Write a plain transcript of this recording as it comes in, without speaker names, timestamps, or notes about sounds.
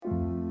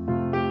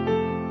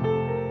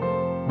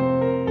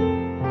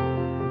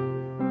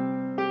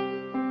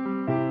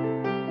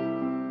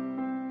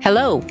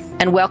Hello,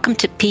 and welcome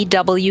to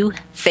PW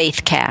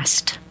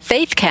Faithcast.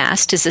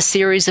 Faithcast is a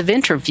series of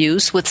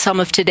interviews with some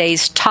of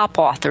today's top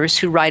authors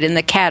who write in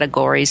the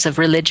categories of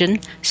religion,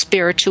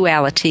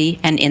 spirituality,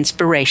 and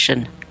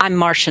inspiration. I'm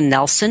Marcia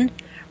Nelson,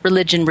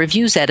 Religion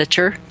Reviews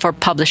Editor for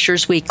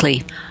Publishers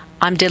Weekly.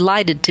 I'm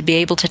delighted to be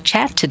able to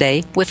chat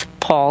today with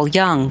Paul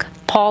Young.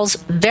 Paul's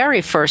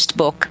very first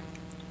book,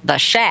 The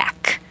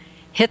Shack,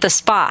 hit the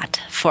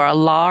spot for a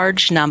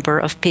large number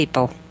of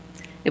people.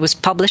 It was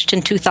published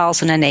in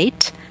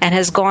 2008 and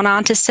has gone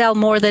on to sell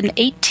more than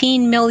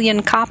 18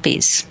 million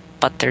copies.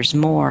 But there's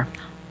more.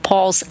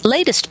 Paul's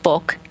latest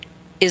book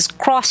is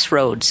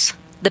Crossroads.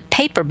 The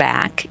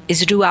paperback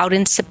is due out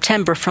in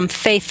September from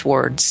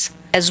FaithWords,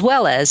 as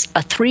well as a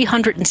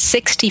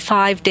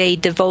 365-day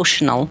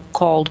devotional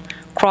called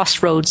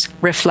Crossroads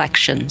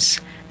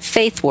Reflections.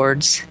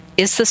 FaithWords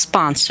is the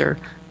sponsor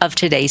of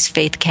today's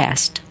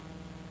Faithcast.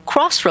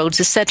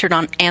 Crossroads is centered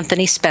on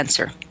Anthony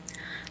Spencer.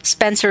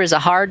 Spencer is a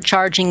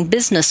hard-charging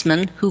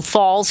businessman who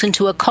falls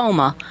into a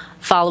coma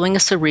following a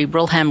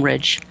cerebral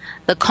hemorrhage.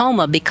 The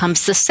coma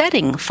becomes the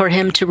setting for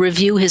him to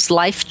review his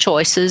life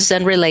choices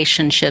and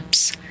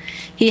relationships.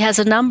 He has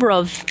a number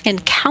of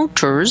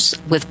encounters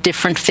with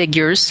different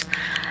figures,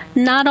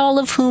 not all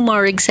of whom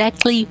are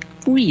exactly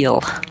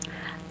real.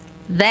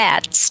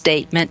 That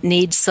statement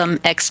needs some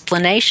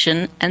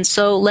explanation, and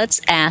so let's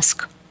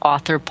ask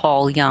author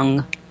Paul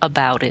Young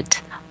about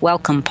it.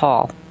 Welcome,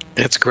 Paul.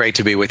 It's great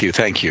to be with you.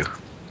 Thank you.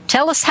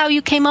 Tell us how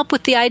you came up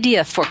with the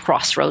idea for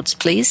Crossroads,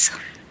 please.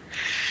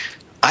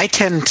 I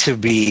tend to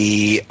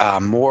be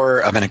more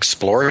of an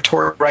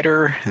exploratory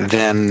writer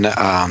than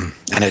an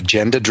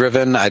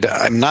agenda-driven.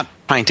 I'm not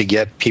trying to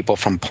get people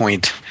from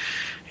point,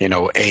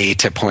 A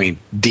to point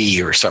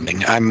D or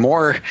something. I'm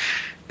more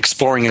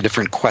exploring a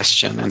different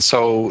question. And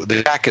so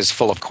the Shack is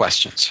full of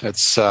questions.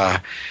 It's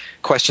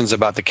questions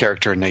about the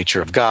character and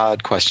nature of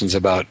God, questions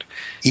about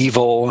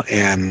evil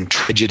and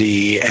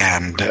tragedy,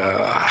 and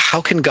how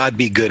can God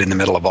be good in the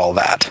middle of all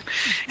that?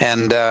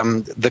 And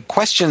the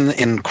question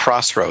in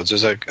Crossroads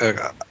is a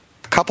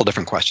couple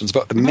different questions,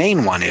 but the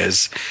main one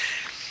is,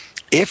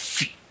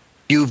 if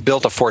you've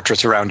built a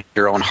fortress around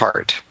your own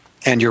heart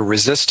and you're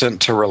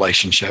resistant to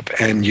relationship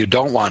and you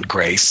don't want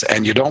grace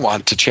and you don't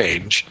want to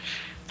change,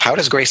 how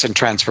does grace and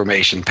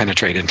transformation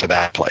penetrate into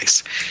that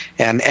place?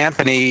 And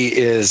Anthony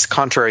is,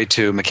 contrary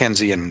to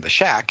Mackenzie and The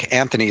Shack,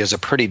 Anthony is a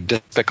pretty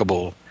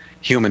despicable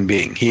human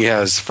being. He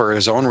has, for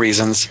his own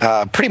reasons,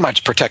 pretty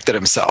much protected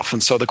himself.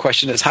 And so the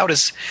question is, how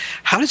does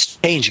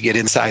change get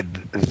inside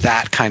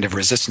that kind of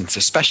resistance,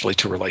 especially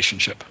to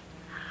relationship?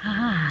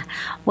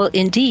 Well,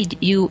 indeed,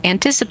 you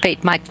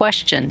anticipate my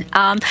question.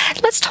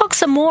 Let's talk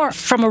some more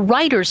from a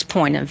writer's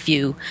point of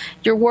view.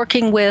 You're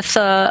working with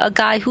a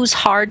guy who's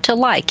hard to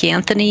like.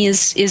 Anthony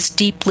is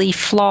deeply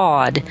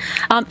flawed.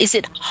 Is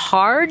it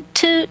hard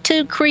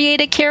to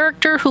create a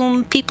character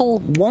whom people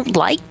won't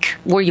like?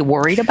 Were you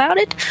worried about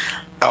it?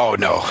 Oh,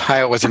 no,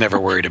 I wasn't ever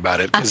worried about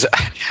it because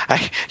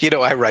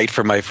I write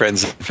for my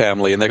friends and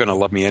family and they're going to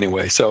love me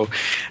anyway. So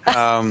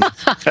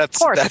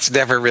that's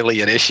never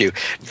really an issue.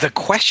 The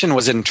question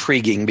was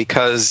intriguing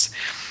because,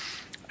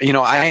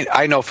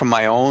 I know from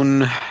my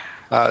own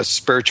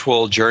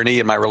spiritual journey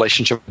and my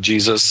relationship with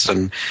Jesus,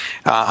 and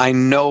I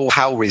know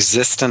how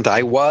resistant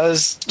I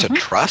was to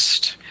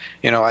trust.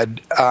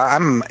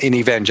 I'm an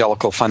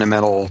evangelical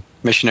fundamental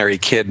missionary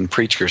kid and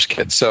preacher's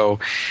kid. So,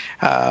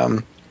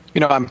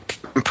 I'm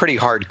pretty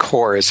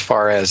hardcore as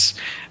far as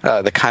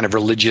the kind of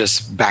religious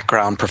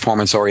background,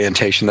 performance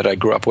orientation that I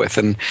grew up with.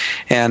 And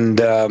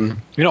the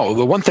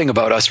one thing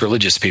about us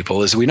religious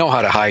people is we know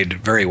how to hide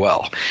very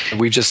well.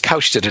 We've just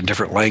couched it in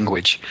different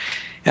language.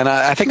 And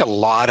I think a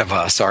lot of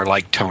us are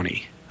like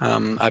Tony.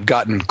 I've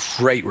gotten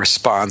great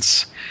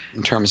response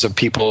in terms of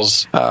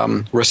people's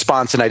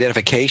response and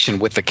identification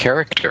with the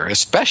character,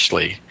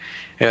 especially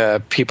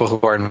people who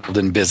are involved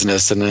in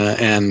business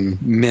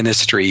and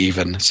ministry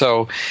even.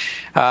 So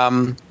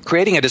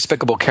creating a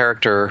despicable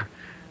character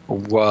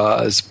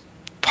was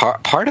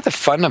part of the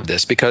fun of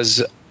this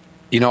because,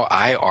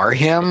 I are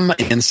him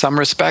in some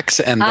respects,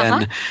 and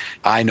then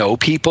I know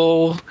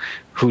people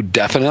who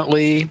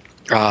definitely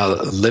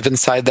live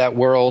inside that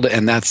world,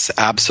 and that's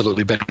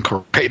absolutely been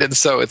incorporated.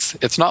 So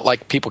it's not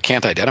like people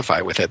can't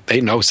identify with it.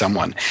 They know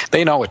someone.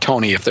 They know a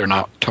Tony if they're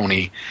not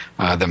Tony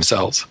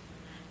themselves.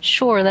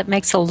 Sure, that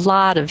makes a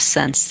lot of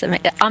sense.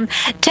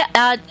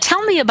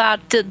 Tell me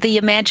about the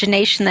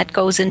imagination that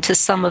goes into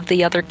some of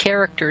the other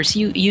characters.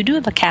 You do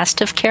have a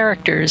cast of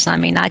characters. I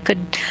mean, I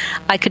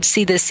could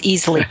see this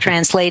easily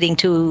translating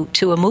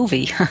to a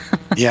movie.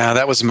 Yeah,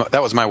 that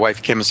was my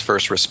wife Kim's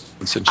first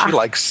response, and she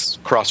likes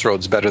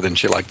Crossroads better than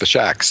she liked The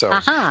Shack. So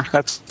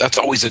that's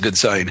always a good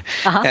sign.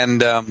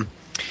 And the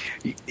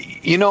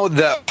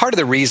part of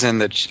the reason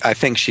that I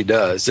think she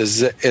does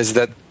is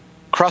that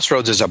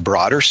Crossroads is a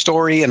broader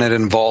story and it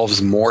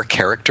involves more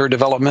character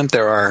development.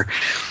 There are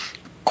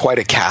quite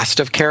a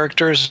cast of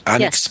characters,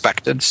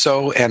 unexpected. Yes.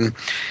 So, and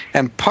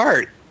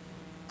part,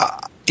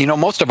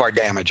 most of our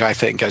damage, I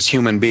think, as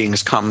human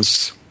beings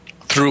comes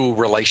through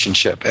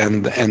relationship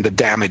and the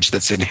damage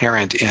that's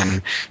inherent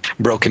in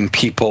broken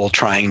people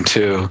trying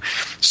to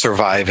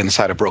survive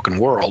inside a broken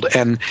world.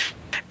 And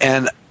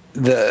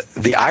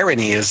the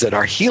irony is that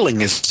our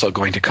healing is still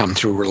going to come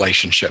through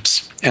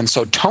relationships. And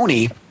so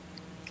Tony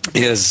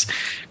is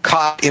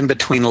caught in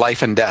between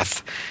life and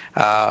death,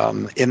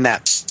 in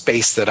that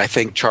space that I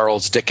think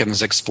Charles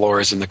Dickens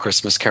explores in The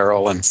Christmas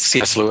Carol and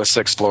C.S. Lewis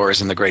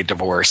explores in The Great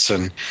Divorce.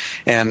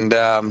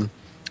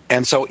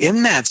 And so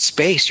in that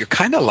space, you're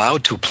kind of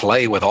allowed to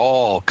play with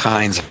all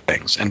kinds of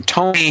things. And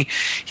Tony,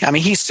 I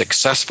mean, he's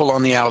successful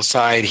on the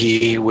outside.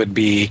 He would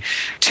be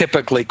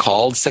typically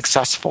called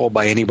successful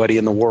by anybody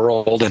in the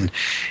world,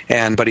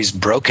 but he's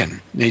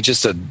broken. He's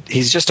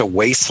just a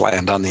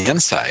wasteland on the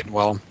inside.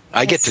 Well,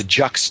 I get to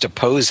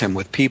juxtapose him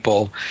with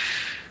people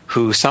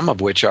who, some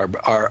of which are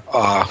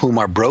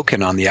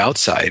broken on the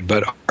outside,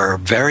 but are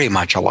very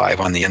much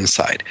alive on the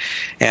inside,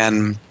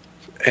 and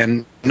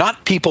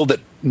not people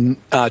that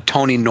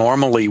Tony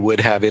normally would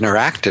have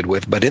interacted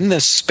with, but in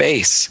this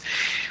space,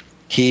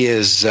 he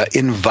is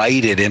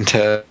invited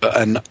into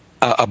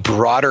a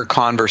broader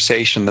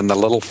conversation than the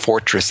little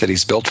fortress that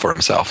he's built for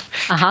himself.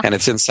 And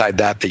it's inside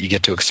that you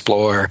get to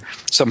explore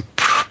some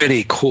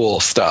pretty cool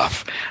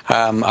stuff.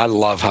 I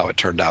love how it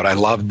turned out. I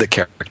loved the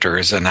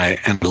characters, and I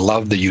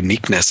love the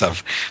uniqueness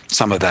of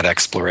some of that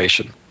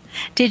exploration.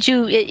 Did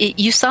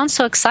you sound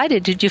so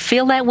excited. Did you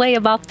feel that way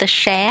about the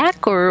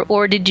shack,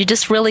 or did you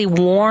just really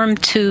warm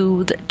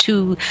to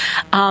the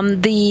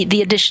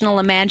additional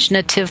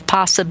imaginative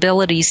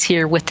possibilities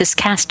here with this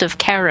cast of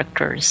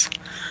characters?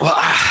 Well,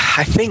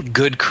 I think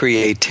good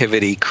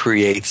creativity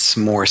creates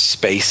more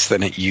space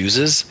than it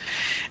uses,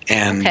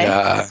 and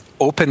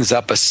opens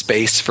up a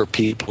space for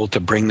people to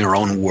bring their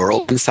own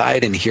world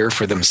inside and hear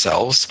for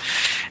themselves.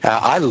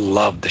 I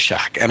loved the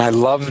shack, and I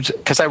loved,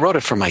 because I wrote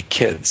it for my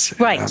kids.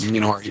 Right.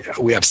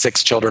 We have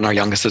 6 children. Our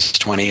youngest is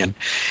 20,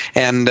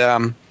 and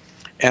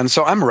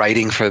so I'm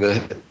writing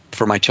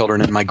for my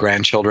children and my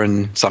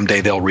grandchildren.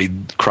 Someday they'll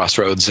read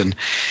Crossroads, and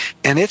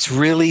it's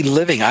really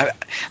living.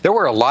 There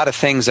were a lot of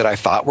things that I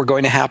thought were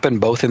going to happen,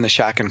 both in the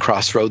shack and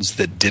Crossroads,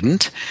 that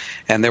didn't,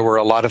 and there were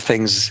a lot of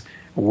things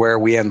where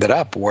we ended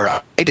up where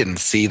I didn't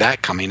see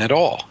that coming at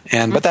all.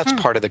 But that's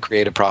part of the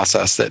creative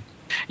process, that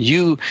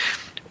you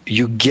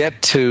get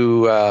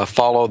to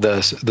follow the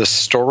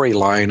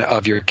storyline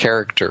of your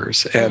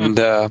characters, and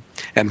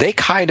they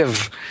kind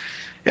of.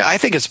 I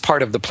think it's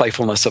part of the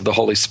playfulness of the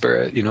Holy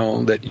Spirit,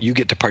 that you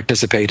get to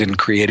participate in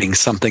creating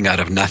something out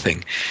of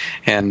nothing,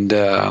 and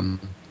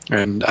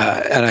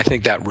I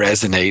think that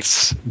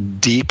resonates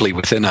deeply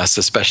within us,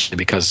 especially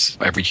because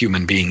every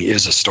human being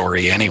is a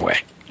story anyway.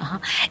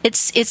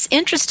 It's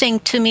interesting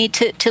to me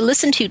to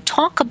listen to you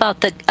talk about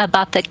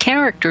the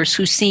characters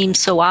who seem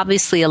so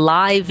obviously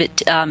alive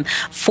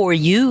for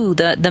you,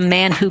 the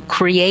man who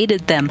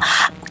created them.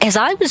 As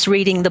I was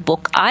reading the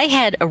book, I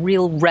had a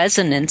real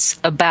resonance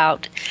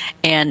about,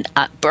 and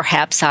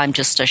perhaps I'm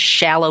just a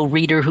shallow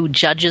reader who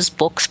judges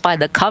books by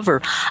the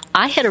cover.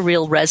 I had a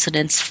real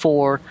resonance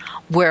for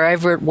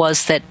wherever it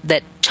was that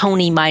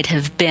Tony might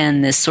have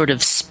been, this sort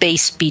of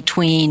space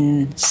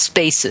between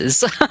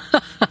spaces.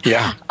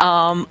 Yeah.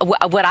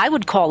 What I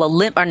would call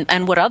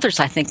and what others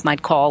I think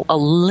might call a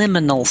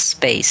liminal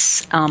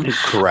space.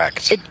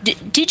 Correct.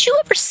 Did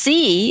you ever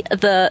see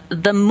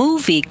the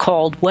movie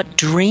called What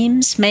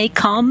Dreams May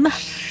Come?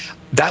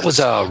 That was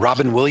a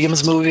Robin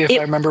Williams movie, if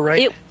I remember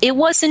right. It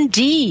was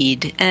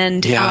indeed,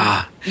 and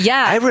yeah,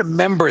 I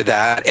remember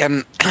that,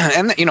 and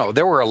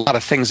there were a lot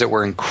of things that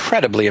were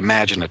incredibly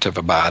imaginative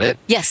about it.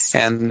 Yes,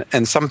 and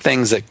some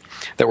things that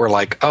were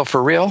like, oh,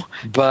 for real,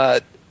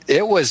 but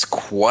it was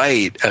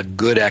quite a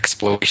good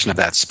exploration of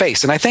that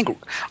space. And I think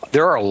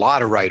there are a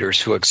lot of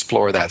writers who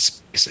explore that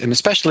space, and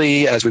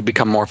especially as we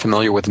become more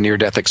familiar with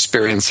near-death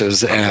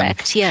experiences. And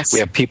correct, yes. We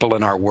have people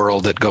in our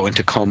world that go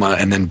into coma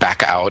and then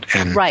back out.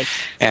 And, right.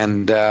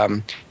 And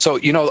so,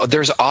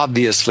 there's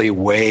obviously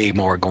way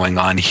more going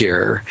on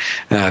here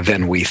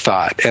than we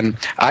thought. And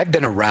I've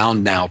been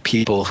around now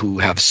people who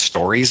have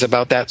stories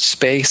about that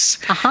space.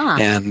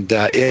 And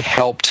it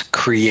helped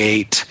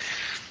create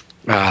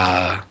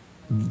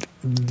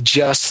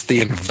just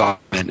the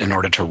environment in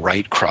order to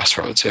write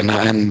Crossroads, and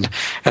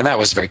that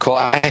was very cool.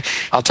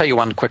 I'll tell you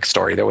one quick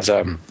story. There was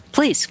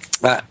please.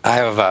 I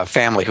have a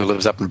family who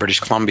lives up in British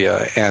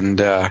Columbia, and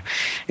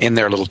in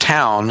their little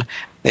town,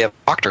 they have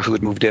a doctor who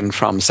had moved in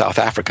from South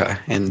Africa,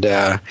 and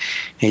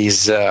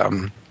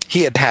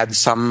he had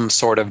some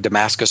sort of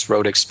Damascus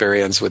Road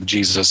experience with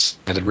Jesus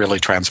that had really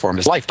transformed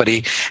his life, but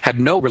he had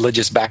no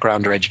religious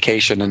background or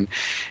education,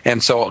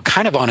 and so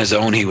kind of on his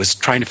own, he was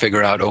trying to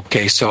figure out,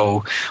 okay,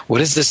 so what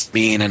does this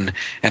mean, and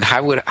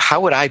how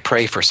would I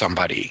pray for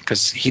somebody,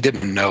 because he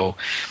didn't know,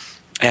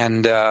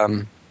 and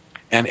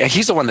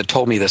he's the one that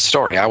told me this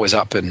story. I was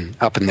up in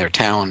their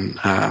town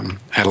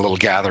at a little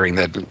gathering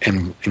that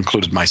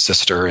included my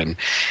sister, and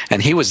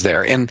he was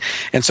there, and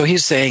so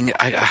he's saying,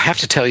 I have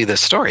to tell you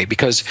this story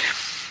because.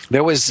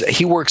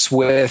 He works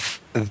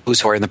with those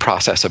who are in the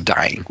process of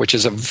dying, which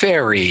is a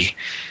very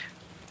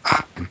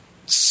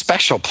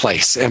special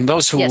place, and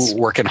those who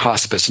work in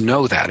hospice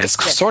know that.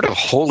 It's sort of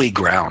holy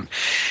ground.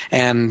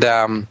 And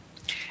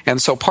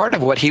so part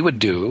of what he would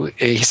do,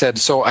 he said,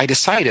 so I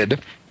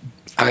decided,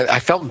 I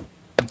felt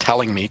God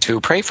telling me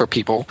to pray for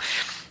people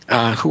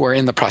who are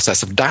in the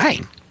process of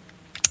dying.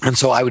 And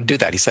so I would do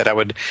that. He said I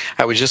would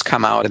just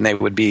come out and they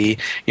would be,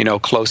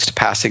 close to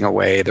passing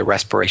away. The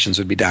respirations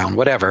would be down,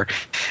 whatever.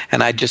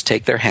 And I'd just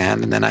take their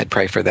hand and then I'd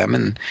pray for them.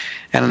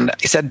 And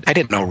he said I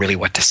didn't know really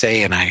what to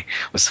say, and I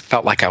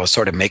felt like I was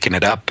sort of making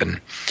it up.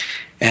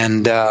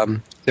 And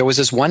there was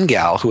this one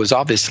gal who was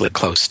obviously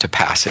close to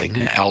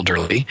passing,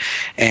 elderly,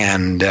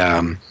 and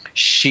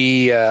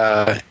she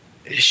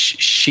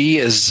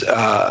is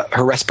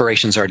her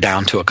respirations are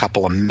down to a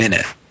couple of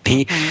minutes.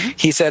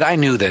 He said, I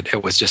knew that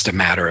it was just a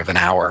matter of an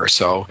hour or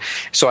so.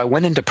 So I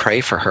went in to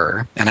pray for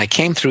her, and I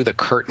came through the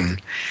curtain,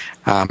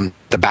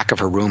 the back of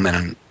her room,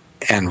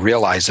 and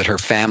realized that her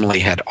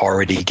family had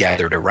already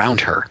gathered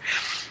around her.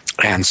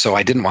 And so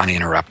I didn't want to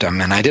interrupt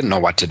them, and I didn't know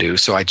what to do.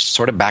 So I just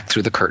sort of backed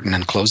through the curtain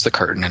and closed the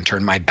curtain and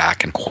turned my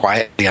back, and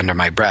quietly under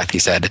my breath, he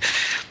said,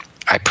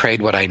 I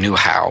prayed what I knew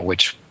how,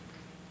 which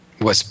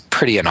was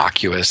pretty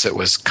innocuous. It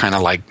was kind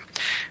of like,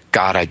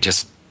 God, I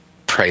just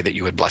pray that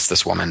you would bless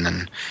this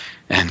woman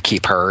and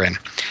keep her. And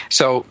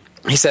so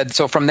he said,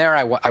 so from there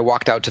I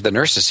walked out to the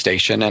nurse's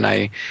station, and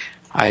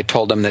I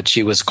told him that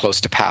she was close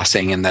to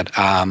passing, and that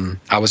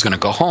I was going to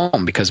go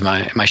home because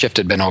my shift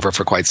had been over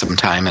for quite some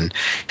time,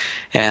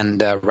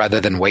 and rather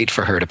than wait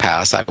for her to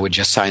pass, I would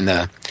just sign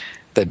the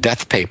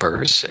death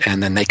papers,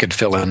 and then they could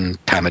fill in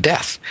time of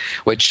death,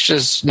 which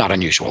is not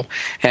unusual.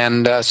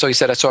 And so he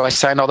said, so I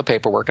signed all the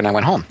paperwork and I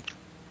went home.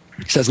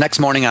 He says, next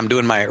morning I'm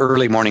doing my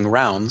early morning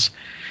rounds,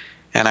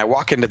 and I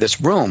walk into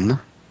this room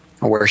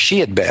where she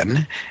had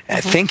been,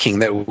 thinking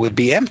that it would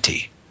be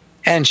empty.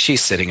 And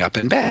she's sitting up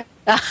in bed.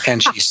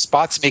 And she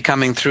spots me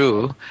coming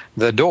through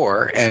the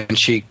door, and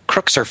she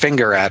crooks her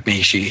finger at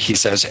me, he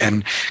says,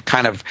 and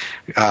kind of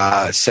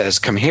says,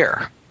 come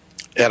here.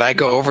 And I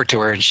go over to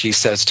her, and she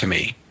says to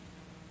me,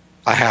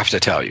 I have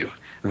to tell you,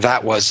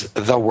 that was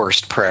the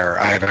worst prayer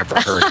I have ever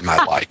heard in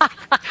my life.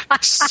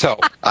 So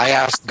I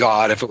asked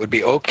God if it would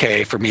be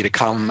okay for me to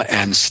come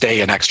and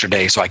stay an extra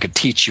day so I could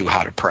teach you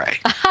how to pray.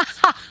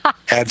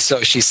 And so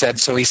he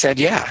said,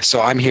 yeah,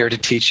 so I'm here to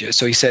teach you.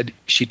 So he said,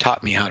 she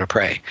taught me how to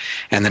pray.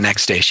 And the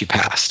next day she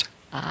passed.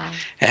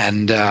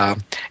 And,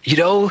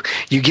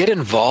 you get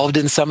involved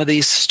in some of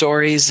these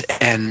stories,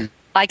 and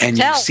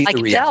you see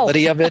the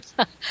reality of it.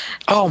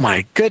 Oh,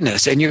 my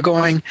goodness. And you're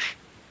going,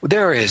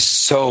 there is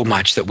so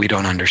much that we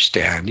don't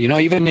understand.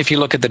 Even if you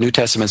look at the New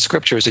Testament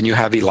scriptures and you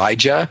have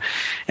Elijah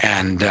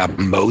and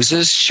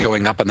Moses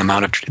showing up on the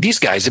Mount of these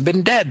guys have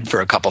been dead for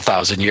a couple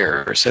thousand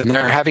years, and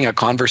they're having a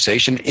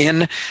conversation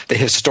in the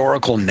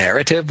historical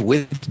narrative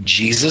with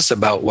Jesus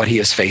about what he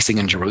is facing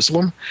in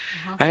Jerusalem.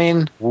 I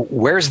mean,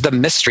 where's the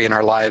mystery in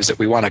our lives that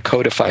we want to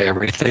codify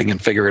everything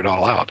and figure it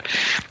all out?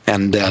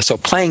 And so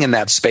playing in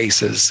that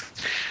space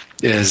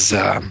is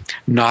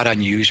not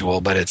unusual,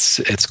 but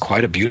it's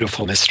quite a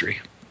beautiful mystery.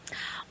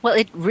 Well,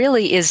 it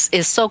really is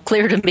so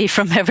clear to me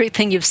from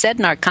everything you've said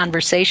in our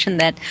conversation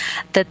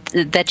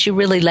that you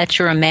really let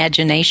your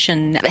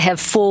imagination have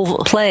full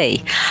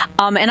play.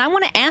 And I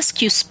want to ask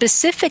you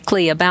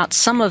specifically about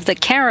some of the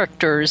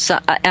characters.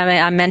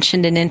 I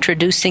mentioned in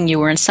introducing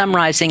you or in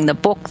summarizing the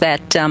book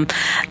that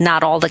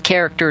not all the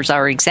characters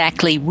are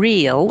exactly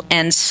real.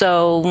 And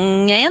so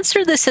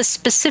answer this as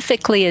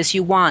specifically as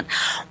you want.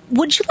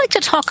 Would you like to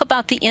talk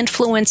about the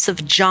influence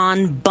of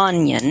John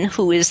Bunyan,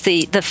 who is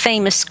the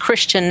famous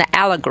Christian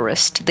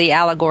allegorist, the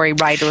allegory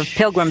writer of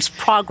Pilgrim's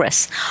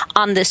Progress,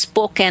 on this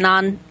book and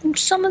on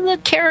some of the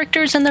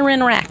characters and their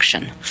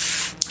interaction?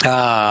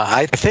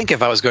 I think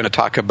if I was going to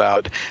talk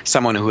about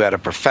someone who had a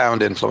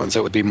profound influence,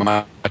 it would be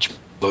much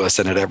Lewis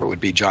than it ever would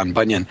be John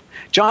Bunyan.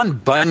 John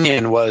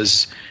Bunyan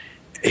was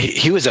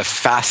a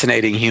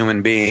fascinating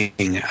human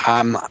being.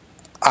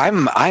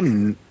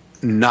 I'm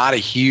not a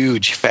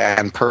huge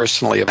fan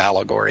personally of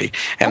allegory,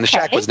 and The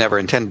Shack was never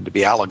intended to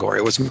be allegory.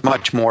 It was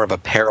much more of a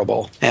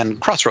parable, and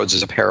Crossroads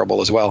is a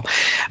parable as well.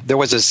 There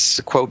was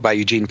this quote by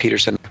Eugene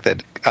Peterson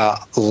that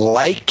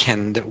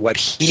likened what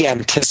he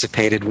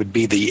anticipated would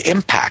be the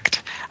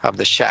impact of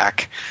The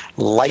Shack,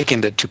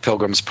 likened it to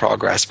Pilgrim's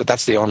Progress, but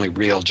that's the only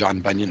real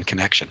John Bunyan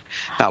connection.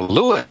 Now,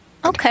 Lewis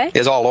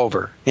is all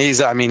over.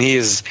 He's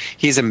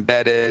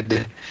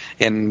embedded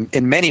in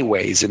many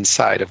ways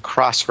inside of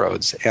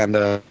Crossroads, and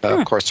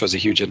of course was a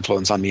huge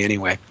influence on me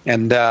anyway.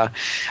 And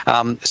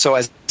so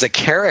as a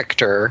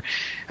character,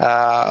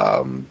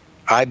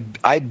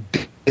 I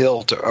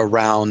built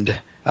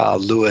around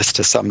Lewis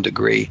to some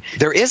degree.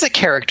 There is a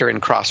character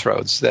in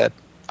Crossroads that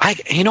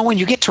when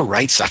you get to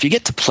write stuff, you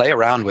get to play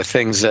around with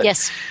things that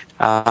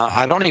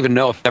I don't even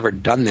know if I've ever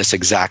done this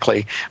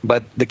exactly,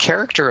 but the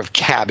character of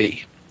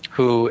Cabby,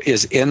 who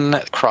is in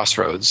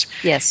Crossroads,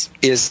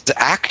 is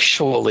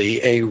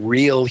actually a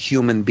real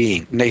human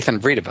being, Nathan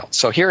Vriedeveld.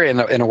 So here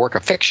in a work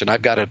of fiction,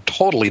 I've got a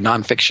totally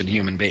nonfiction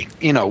human being.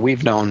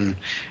 We've known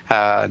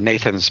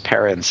Nathan's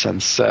parents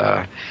since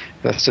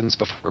since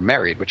before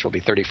married, which will be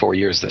 34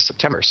 years this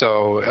September.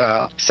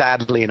 So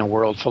sadly, in a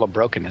world full of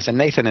brokenness. And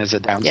Nathan is a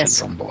Down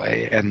syndrome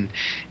boy.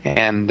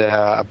 And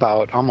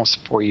about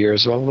almost 4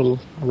 years,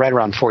 right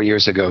around 4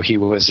 years ago, he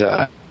was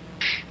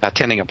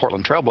attending a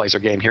Portland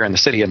Trailblazer game here in the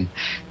city and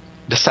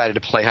decided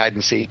to play hide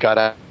and seek, got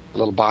a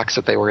little box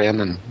that they were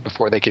in, and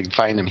before they could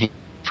find him, he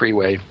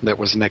freeway that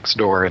was next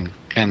door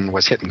and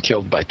was hit and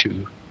killed by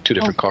two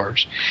different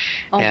cars.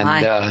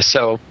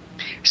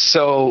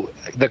 So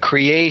the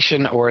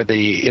creation or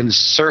the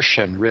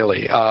insertion,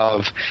 really,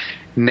 of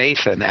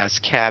Nathan as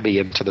Cabby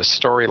into the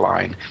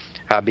storyline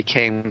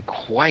became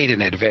quite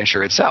an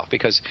adventure itself,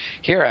 because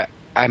here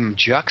I'm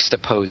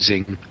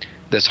juxtaposing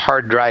this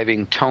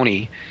hard-driving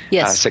Tony,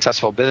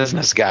 successful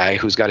business guy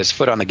who's got his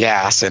foot on the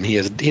gas, and he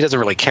doesn't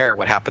really care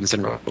what happens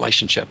in a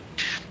relationship,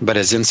 but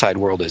his inside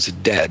world is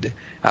dead,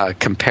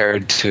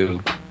 compared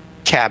to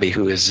Cabby,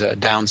 who is a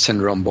Down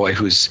syndrome boy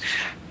whose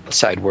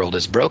outside world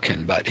is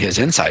broken, but his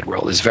inside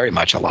world is very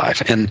much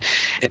alive. And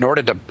in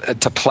order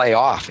to play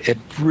off, it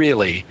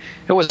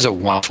was a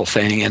wonderful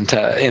thing, and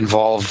to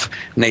involve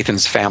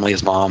Nathan's family,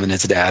 his mom and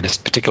his dad,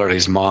 particularly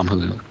his mom,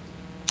 who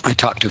I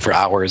talked to for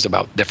hours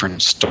about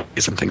different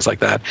stories and things like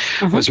that,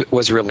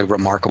 was really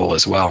remarkable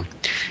as well.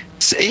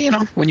 So,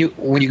 when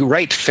you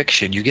write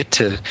fiction, you get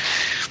to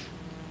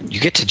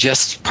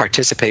just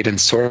participate in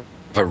sort of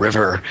a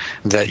river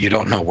that you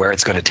don't know where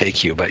it's going to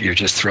take you, but you're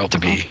just thrilled to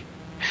be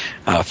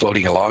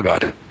floating along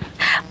on it.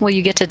 Well,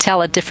 you get to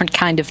tell a different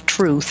kind of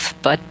truth,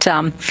 but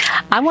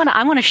I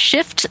want to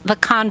shift the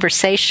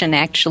conversation,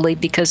 actually,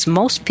 because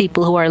most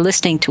people who are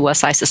listening to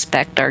us, I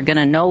suspect, are going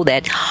to know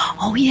that.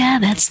 Oh, yeah,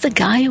 that's the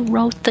guy who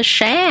wrote The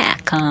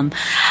Shack.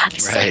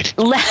 Right.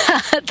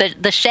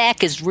 The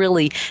Shack is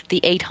really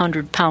the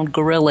 800-pound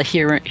gorilla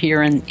here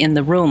in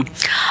the room.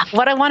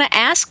 What I want to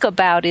ask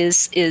about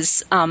is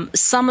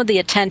some of the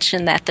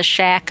attention that The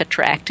Shack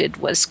attracted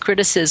was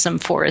criticism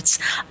for its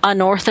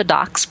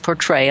unorthodox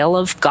portrayal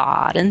of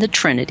God and the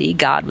Trinity.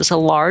 God was a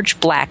large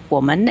black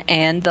woman,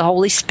 and the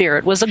Holy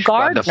Spirit was a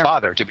gardener. God the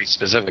Father, to be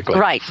specifically.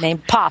 Right,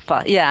 named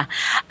Papa, yeah.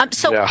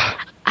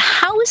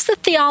 How is the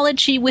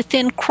theology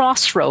within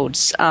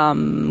Crossroads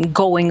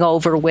going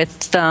over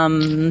with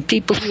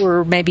people who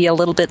are maybe a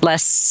little bit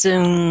less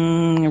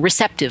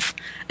receptive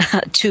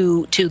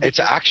to the... It's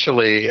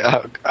actually,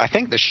 I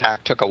think The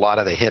Shack took a lot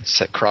of the hits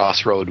that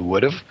Crossroads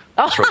would have.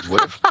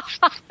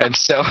 And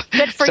so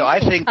I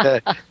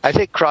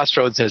think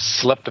Crossroads has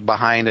slipped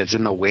behind. It's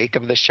in the wake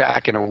of The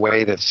Shack in a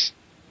way that's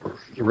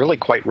really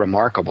quite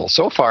remarkable.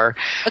 So far,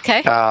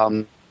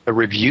 the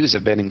reviews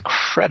have been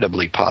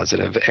incredibly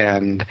positive,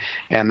 and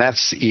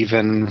that's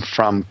even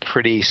from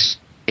pretty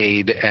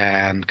staid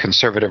and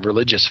conservative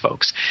religious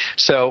folks.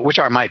 So, which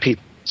are my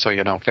people.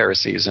 So,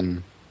 Pharisees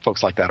and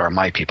folks like that are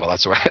my people.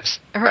 That's where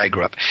I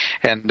grew up.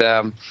 And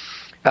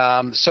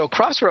so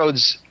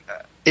Crossroads,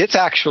 it's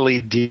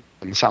actually deep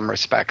in some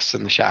respects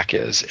than The Shack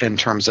is in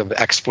terms of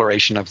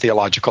exploration of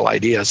theological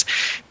ideas.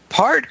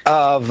 Part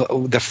of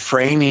the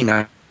framing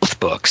of both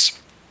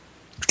books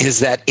is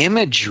that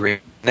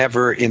imagery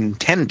never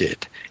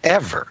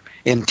ever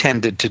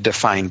intended to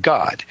define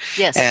God.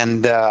 Yes.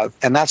 And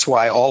that's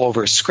why all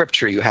over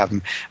Scripture you have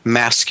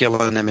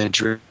masculine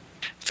imagery,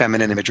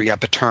 feminine imagery, you have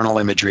paternal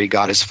imagery,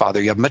 God is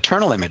Father, you have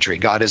maternal imagery,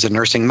 God is a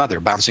nursing mother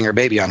bouncing her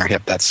baby on her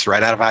hip. That's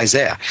right out of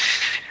Isaiah.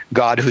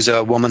 God who's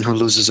a woman who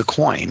loses a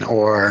coin,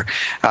 or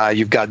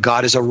you've got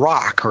God as a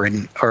rock or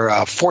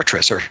a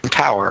fortress or a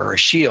tower or a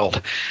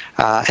shield.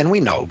 And we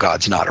know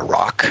God's not a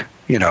rock,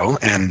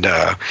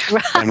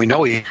 and we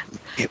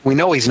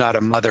know he's not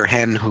a mother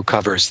hen who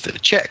covers the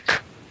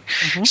chick.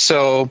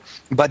 So,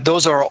 but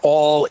those are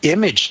all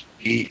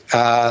imagery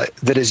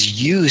that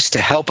is used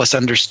to help us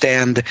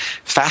understand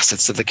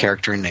facets of the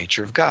character and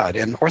nature of God.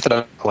 In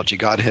Orthodox theology,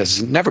 God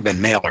has never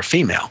been male or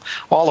female.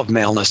 All of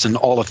maleness and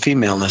all of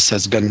femaleness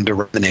has been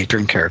the nature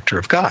and character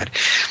of God.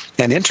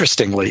 And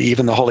interestingly,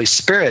 even the Holy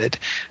Spirit,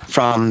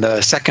 from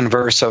the second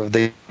verse of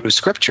the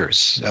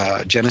Scriptures,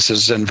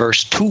 Genesis and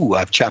verse 2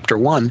 of chapter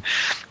 1,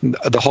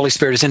 the Holy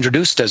Spirit is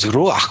introduced as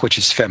Ruach, which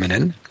is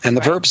feminine, and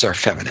the verbs are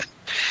feminine.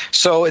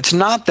 So it's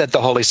not that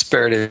the Holy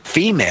Spirit is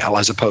female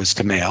as opposed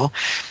to male.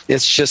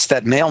 It's just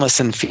that maleness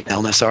and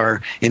femaleness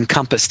are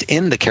encompassed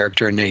in the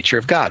character and nature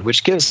of God,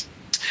 which gives,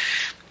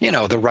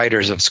 the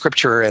writers of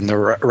Scripture and the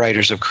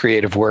writers of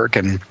creative work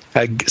and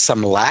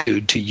some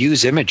latitude to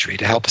use imagery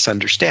to help us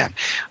understand.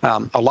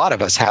 A lot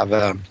of us have,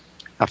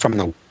 from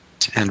the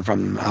and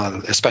from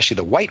especially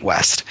the White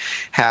West,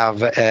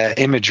 have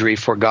imagery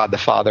for God the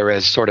Father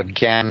as sort of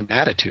Gan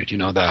attitude,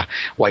 the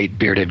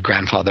white-bearded,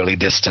 grandfatherly,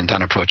 distant,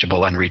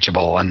 unapproachable,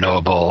 unreachable,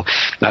 unknowable,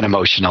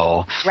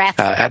 unemotional,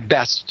 at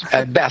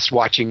best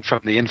watching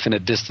from the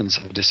infinite distance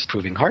of a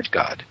disapproving heart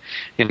God,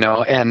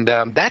 and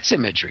that's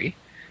imagery,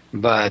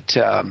 but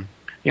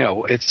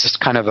it's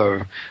just kind of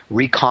a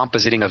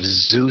recompositing of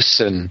Zeus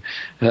and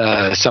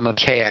some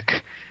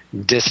archaic,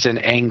 distant,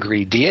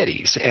 angry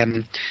deities.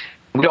 And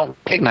we don't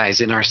recognize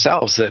in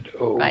ourselves that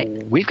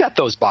we've got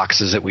those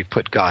boxes that we've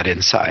put God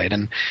inside.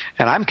 And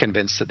I'm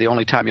convinced that the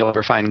only time you'll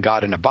ever find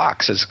God in a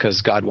box is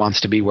because God wants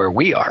to be where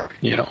we are,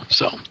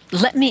 so.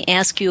 Let me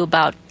ask you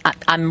about,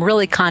 I'm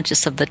really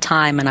conscious of the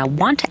time, and I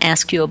want to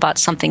ask you about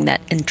something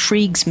that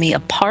intrigues me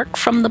apart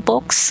from the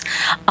books,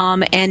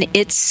 and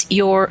it's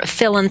your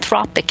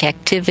philanthropic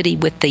activity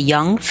with the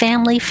Young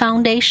Family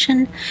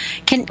Foundation.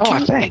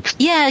 Thanks.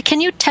 Yeah,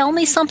 can you tell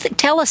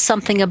us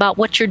something about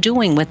what you're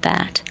doing with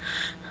that?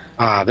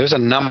 There's a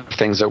number of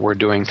things that we're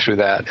doing through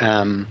that,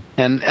 and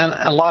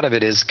a lot of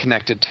it is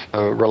connected to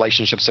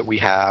relationships that we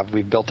have.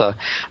 We've built a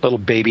little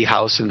baby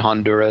house in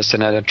Honduras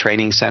and a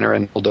training center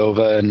in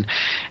Moldova,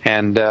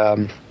 and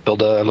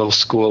built a little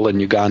school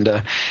in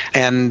Uganda.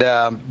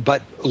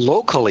 But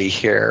locally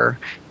here,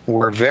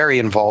 we're very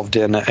involved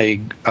in a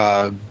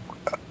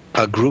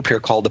group here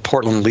called the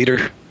Portland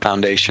Leadership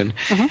Foundation,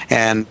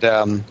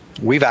 and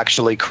we've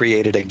actually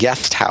created a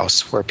guest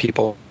house where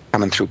people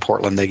coming through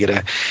Portland, they get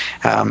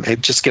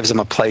it just gives them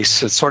a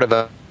place. It's sort of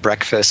a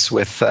breakfast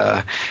with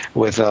a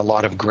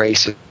lot of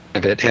grace of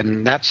it,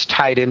 and that's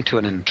tied into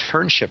an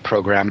internship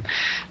program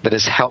that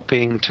is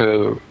helping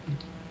to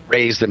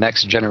raise the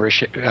next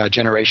generation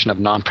of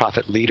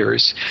nonprofit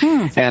leaders.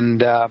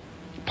 And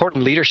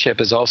Portland Leadership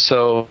is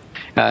also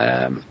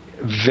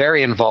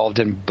very involved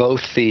in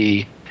both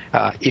the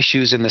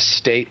issues in the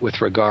state with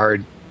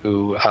regard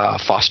to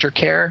foster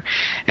care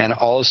and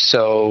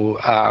also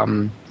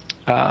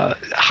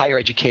higher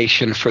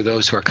education for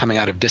those who are coming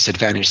out of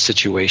disadvantaged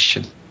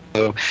situations.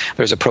 So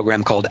there's a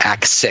program called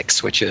Act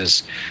 6, which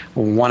is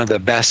one of the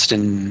best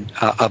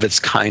of its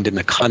kind in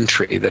the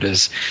country that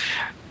is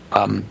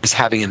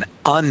having an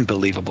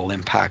unbelievable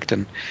impact.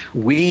 And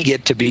we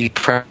get to be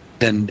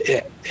present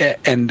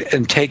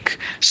and take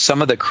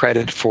some of the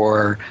credit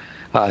for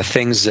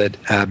things that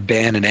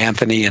Ben and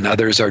Anthony and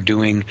others are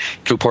doing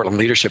through Portland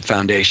Leadership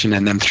Foundation,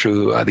 and then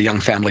through the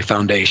Young Family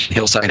Foundation,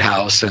 Hillside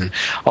House, and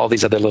all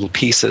these other little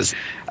pieces.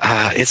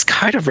 It's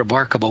kind of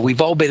remarkable. We've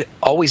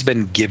always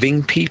been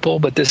giving people,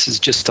 but this is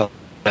just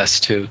us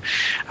to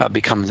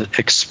become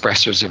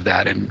expressors of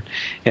that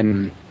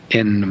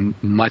in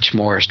much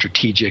more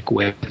strategic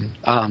way.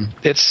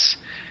 It's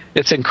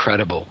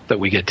incredible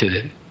that we get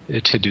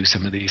to do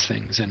some of these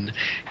things and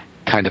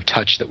kind of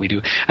touch that we do,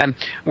 and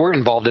we're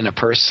involved in it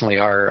personally.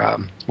 Our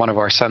one of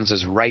our sons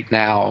is right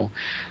now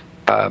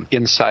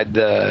inside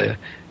the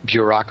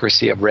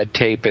bureaucracy of red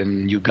tape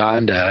in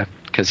Uganda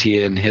because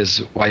he and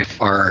his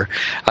wife are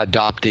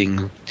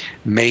adopting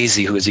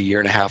Maisie, who is a year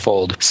and a half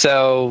old.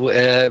 So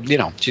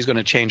she's going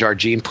to change our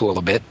gene pool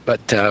a bit,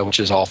 but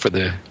which is all for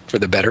the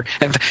better.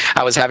 And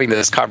I was having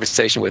this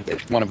conversation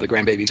with one of the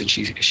grandbabies, and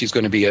she's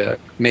going to be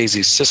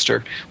Maisie's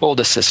sister,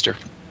 oldest sister.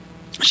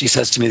 She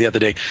says to me the other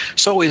day,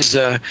 "So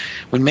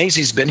when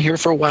Maisie's been here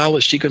for a while,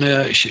 is she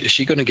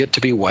gonna get to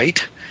be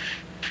white?"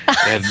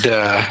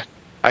 And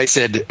I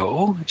said,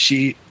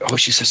 She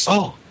says,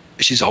 "Oh,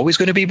 she's always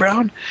going to be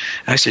brown?"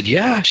 And I said,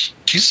 "Yeah,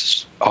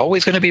 she's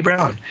always going to be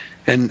brown."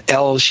 And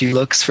Elle, she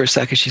looks for a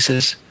second. She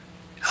says,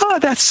 "Oh,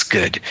 that's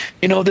good.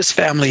 This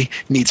family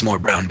needs more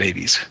brown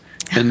babies."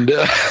 And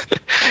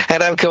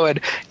and I'm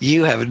going,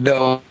 "You have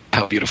no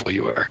how beautiful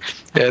you are."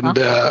 And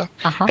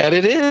and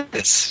it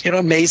is.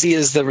 Maisie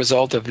is the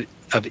result of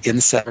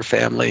inside her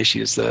family.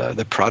 She is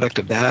the product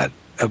of that.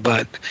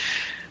 But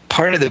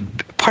part of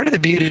the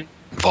beauty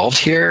involved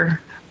here,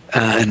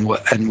 and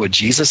what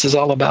Jesus is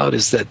all about,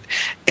 is that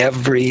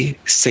every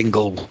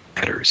single one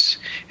matters.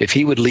 If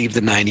he would leave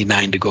the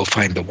 99 to go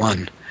find the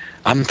one,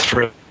 I'm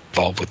thrilled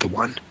involved with the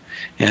one.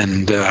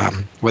 And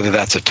whether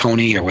that's a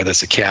Tony or whether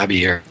it's a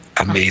cabbie or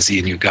a Maisie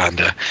in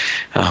Uganda,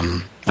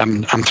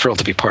 I'm thrilled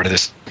to be part of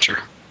this venture.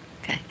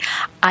 Okay.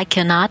 I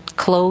cannot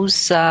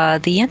close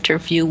the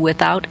interview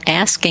without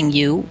asking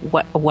you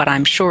what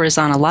I'm sure is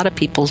on a lot of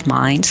people's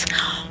minds.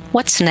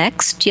 What's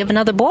next? Do you have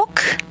another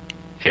book?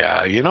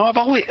 Yeah, I've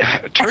always.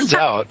 It turns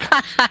out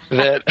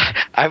that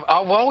I've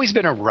always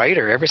been a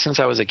writer ever since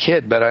I was a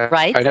kid, but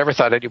I never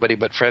thought anybody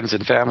but friends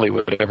and family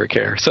would ever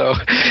care. So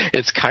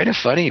it's kind of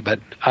funny, but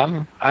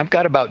I've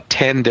got about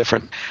 10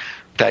 different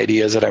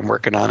ideas that I'm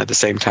working on at the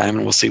same time,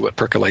 and we'll see what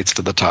percolates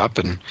to the top.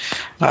 And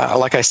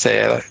like I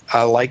say,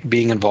 I like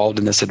being involved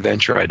in this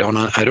adventure. I don't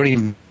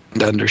even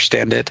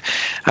understand it,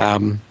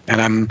 and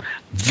I'm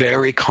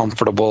very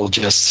comfortable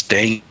just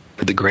staying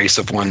with the grace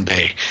of one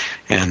day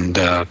and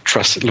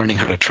learning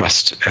how to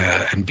trust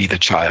and be the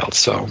child.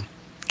 So.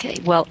 Okay,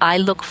 well, I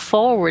look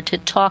forward to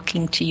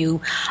talking to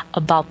you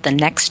about the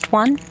next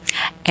one.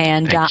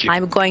 And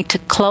I'm going to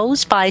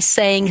close by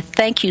saying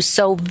thank you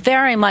so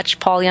very much,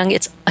 Paul Young.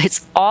 It's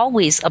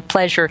always a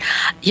pleasure.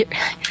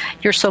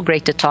 You're so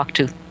great to talk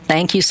to.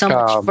 Thank you so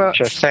much.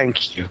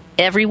 Thank you.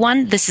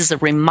 Everyone, this is a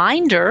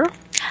reminder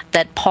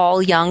that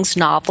Paul Young's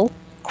novel,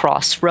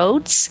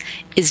 Crossroads,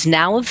 is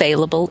now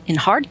available in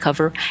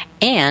hardcover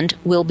and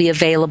will be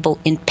available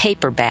in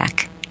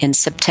paperback in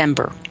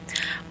September.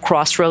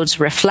 Crossroads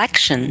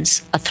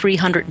Reflections, a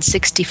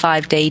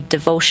 365-day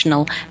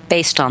devotional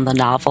based on the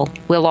novel,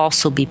 will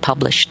also be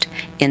published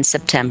in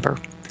September.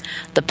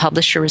 The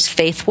publisher is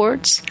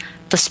FaithWords,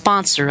 the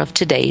sponsor of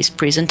today's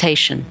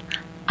presentation.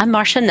 I'm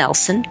Marcia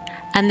Nelson,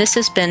 and this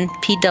has been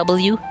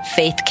PW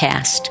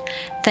Faithcast.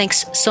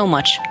 Thanks so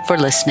much for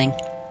listening.